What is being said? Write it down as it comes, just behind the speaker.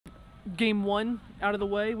Game one out of the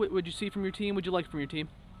way, what would you see from your team? What would you like from your team?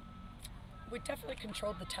 We definitely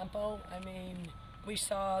controlled the tempo. I mean, we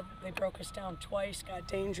saw they broke us down twice, got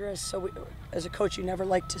dangerous. So as a coach, you never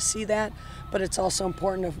like to see that, but it's also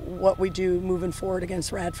important of what we do moving forward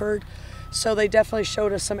against Radford. So they definitely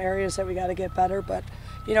showed us some areas that we got to get better. But,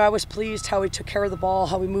 you know, I was pleased how we took care of the ball,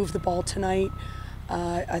 how we moved the ball tonight.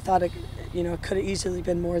 I thought it could have easily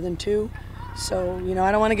been more than 2. So, you know,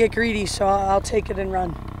 I don't want to get greedy, so I'll take it and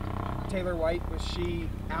run. Taylor White, was she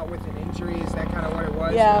out with an injury? Is that kind of what it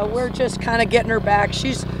was? Yeah, we're just kind of getting her back.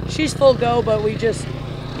 She's full go, but we just,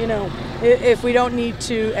 you know, if we don't need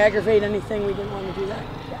to aggravate anything, we didn't want to do that.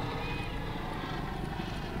 Yeah.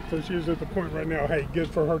 So she's at the point right now, hey, good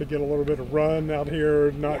for her to get a little bit of run out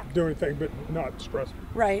here, not do anything, but not stressful.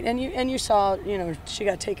 Right, and you saw, you know, she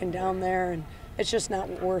got taken down there, and it's just not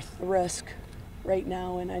worth the risk right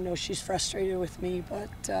now. And I know she's frustrated with me,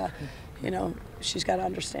 but you know, she's got to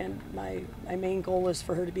understand my main goal is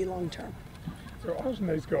for her to be long term. So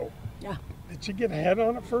Osne's goal. Yeah. Did she get a head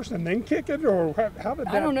on it first and then kick it, or how did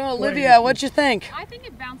that? I don't know, Olivia. What'd you think? I think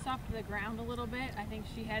it bounced off to the ground a little bit. I think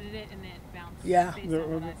she headed it and then it bounced. Yeah. Based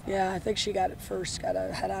on what I saw. Yeah, I think she got it first, got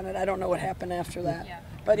a head on it. I don't know what happened after that. Yeah.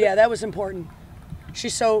 But yeah, that was important.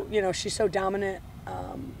 She's so, you know, she's so dominant,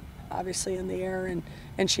 obviously in the air,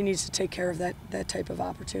 and she needs to take care of that type of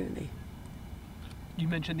opportunity. You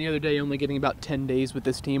mentioned the other day only getting about 10 days with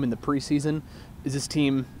this team in the preseason. Is this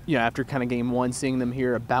team, you know, after kind of game one, seeing them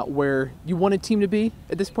here, about where you want a team to be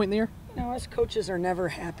at this point in the year? You know, us coaches are never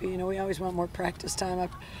happy. You know, we always want more practice time.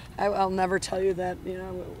 I'll never tell you that, you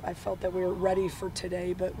know, I felt that we were ready for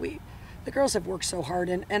today, but the girls have worked so hard,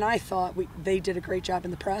 and I thought they did a great job in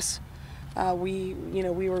the press. We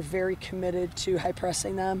were very committed to high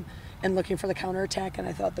pressing them and looking for the counterattack, and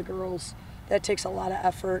I thought the girls, that takes a lot of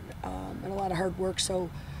effort and a lot of hard work. So,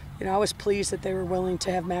 you know, I was pleased that they were willing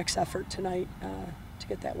to have max effort tonight to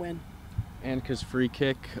get that win. Annika's free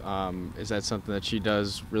kick, is that something that she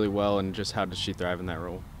does really well, and just how does she thrive in that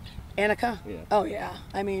role? Annika? Yeah. Oh, yeah.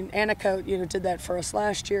 I mean, Annika, you know, did that for us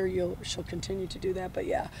last year. She'll continue to do that. But,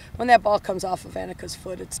 yeah, when that ball comes off of Annika's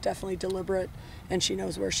foot, it's definitely deliberate, and she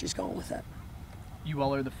knows where she's going with it. You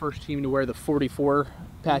all are the first team to wear the 44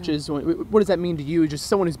 patches. Mm-hmm. What does that mean to you, just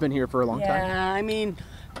someone who's been here for a long time? Yeah, I mean,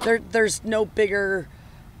 there's no bigger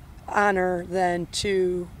honor than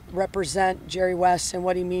to represent Jerry West and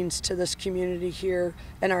what he means to this community here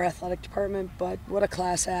in our athletic department. But what a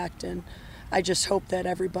class act, and I just hope that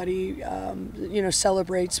everybody, you know,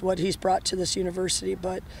 celebrates what he's brought to this university.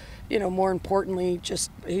 But, you know, more importantly,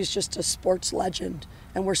 he's just a sports legend,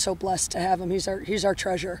 and we're so blessed to have him. He's our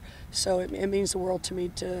treasure. So it means the world to me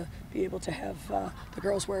to be able to have the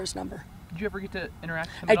girls wear his number. Did you ever get to interact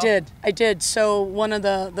with him I at all? I did. So one of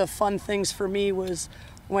the fun things for me was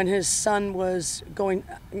when his son was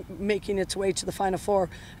making its way to the Final Four,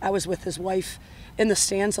 I was with his wife in the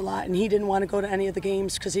stands a lot, and he didn't want to go to any of the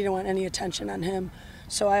games because he didn't want any attention on him.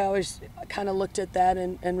 So I always kind of looked at that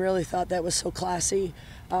and really thought that was so classy,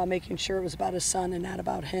 making sure it was about his son and not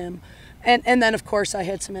about him. And then, of course, I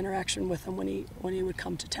had some interaction with him when he would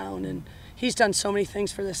come to town. And he's done so many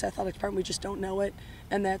things for this athletic department, we just don't know it.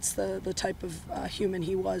 And that's the type of human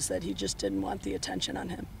he was, that he just didn't want the attention on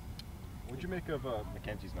him. What did you make of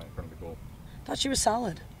Mackenzie's night in front of the goal? Thought she was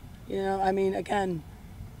solid. You know, I mean, again,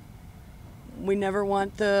 we never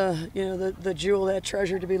want the jewel, that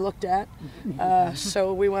treasure, to be looked at.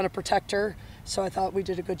 So we want to protect her. So I thought we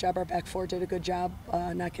did a good job. Our back four did a good job,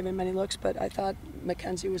 not giving many looks. But I thought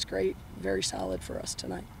Mackenzie was great, very solid for us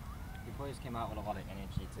tonight. You boys came out with a lot of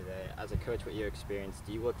energy today. As a coach, with your experience,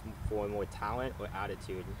 do you look for more talent or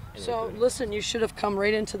attitude? So listen, you should have come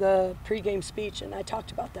right into the pregame speech, and I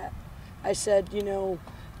talked about that. I said, you know,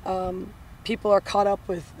 people are caught up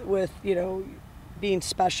with you know, being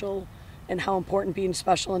special and how important being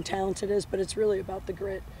special and talented is, but it's really about the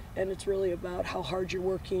grit, and it's really about how hard you're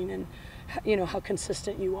working, and you know, how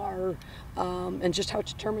consistent you are, and just how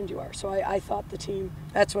determined you are. So I thought the team,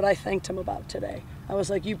 that's what I thanked him about today. I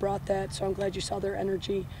was like, you brought that, so I'm glad you saw their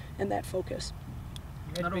energy and that focus.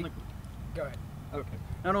 Go ahead. Okay.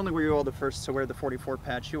 Not only were you all the first to wear the 44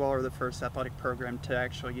 patch, you all are the first athletic program to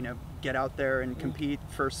actually, you know, get out there and compete,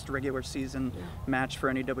 first regular season match for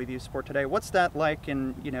any WVU sport today. What's that like,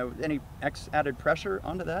 and, you know, any added pressure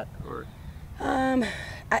onto that? Or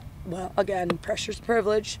well, again, pressure's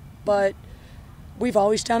privilege, but we've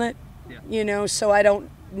always done it, you know, so I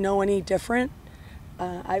don't know any different.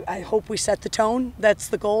 I hope we set the tone. That's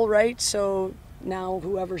the goal, right? So now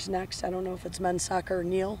whoever's next, I don't know if it's men's soccer or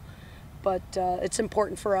Neil, but it's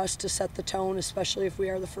important for us to set the tone, especially if we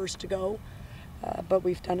are the first to go. But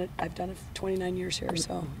we've done it. I've done it for 29 years here,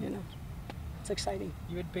 so, you know. it's exciting.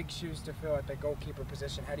 You had big shoes to fill at the goalkeeper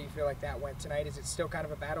position. How do you feel like that went tonight? Is it still kind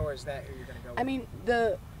of a battle, or is that who you're going to go with? I mean,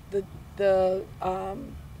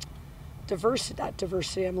 diversity, not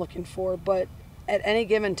diversity I'm looking for, but at any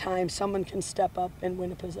given time, someone can step up and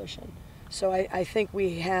win a position. So I think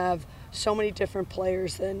we have so many different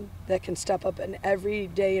players that can step up, and every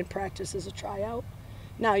day in practice is a tryout.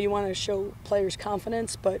 Now, you want to show players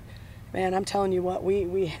confidence, but, man, I'm telling you what,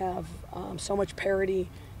 we have so much parity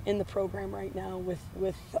in the program right now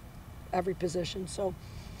with every position. So,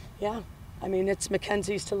 yeah, I mean, it's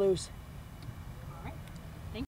Mackenzie's to lose.